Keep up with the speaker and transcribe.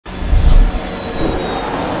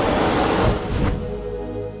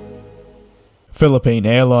Philippine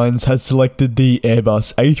Airlines has selected the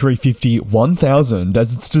Airbus A350-1000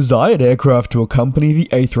 as its desired aircraft to accompany the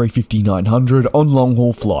A350-900 on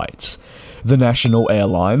long-haul flights. The national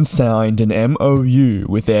airline signed an MOU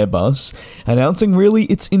with Airbus, announcing really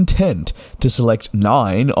its intent to select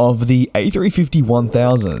 9 of the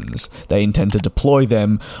A350-1000s. They intend to deploy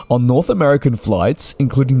them on North American flights,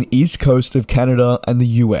 including the east coast of Canada and the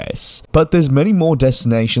US. But there's many more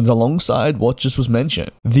destinations alongside what just was mentioned.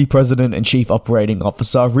 The President and Chief Operating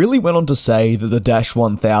Officer really went on to say that the Dash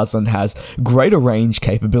 1000 has greater range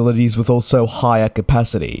capabilities with also higher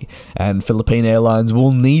capacity, and Philippine Airlines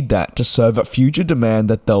will need that to serve a future demand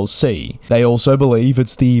that they'll see. They also believe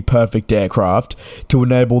it's the perfect aircraft to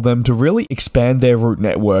enable them to really expand their route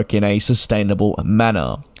network in a sustainable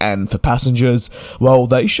manner. And for passengers, well,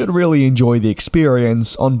 they should really enjoy the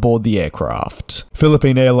experience on board the aircraft.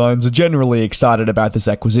 Philippine Airlines are generally excited about this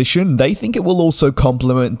acquisition. They think it will also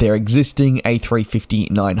complement their existing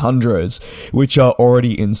A350-900s, which are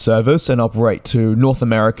already in service and operate to North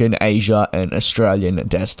American, Asia, and Australian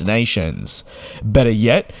destinations. Better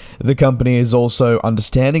yet, the company is also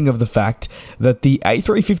understanding of the fact that the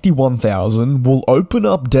A350-1000 will open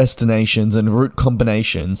up destinations and route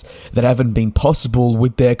combinations that haven't been possible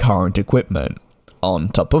with their current equipment. On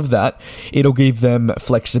top of that, it'll give them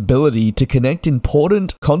flexibility to connect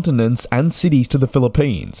important continents and cities to the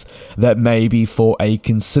Philippines that maybe for a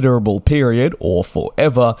considerable period or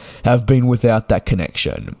forever have been without that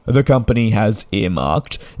connection. The company has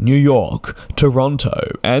earmarked New York,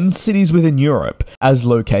 Toronto, and cities within Europe as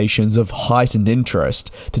locations of heightened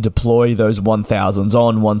interest to deploy those 1000s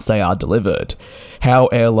on once they are delivered. How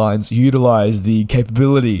airlines utilize the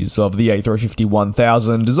capabilities of the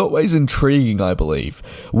A350-1000 is always intriguing, I believe,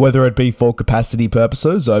 whether it be for capacity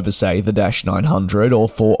purposes over, say, the Dash 900 or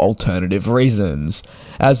for alternative reasons.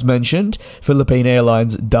 As mentioned, Philippine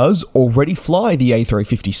Airlines does already fly the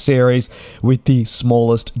A350 series with the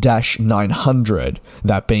smallest Dash 900.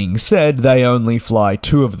 That being said, they only fly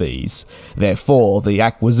 2 of these. Therefore, the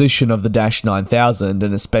acquisition of the Dash 9000,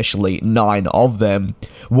 and especially 9 of them,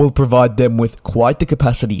 will provide them with quite the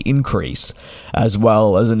capacity increase, as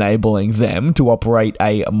well as enabling them to operate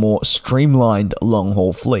a more streamlined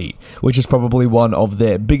long-haul fleet, which is probably one of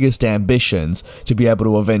their biggest ambitions to be able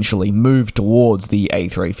to eventually move towards the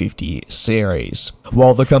A350 series.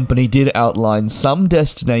 While the company did outline some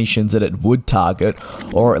destinations that it would target,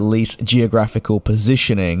 or at least geographical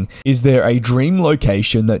positioning, is there a dream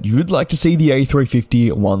location that you'd like to see the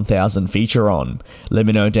A350-1000 feature on? Let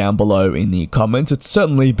me know down below in the comments. It's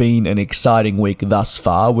certainly been an exciting week thus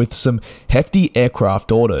far with some hefty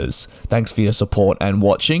aircraft orders. Thanks for your support and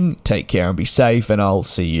watching. Take care and be safe, and I'll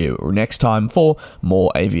see you next time for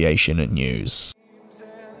more aviation news.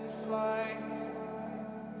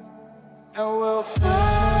 And we'll fly.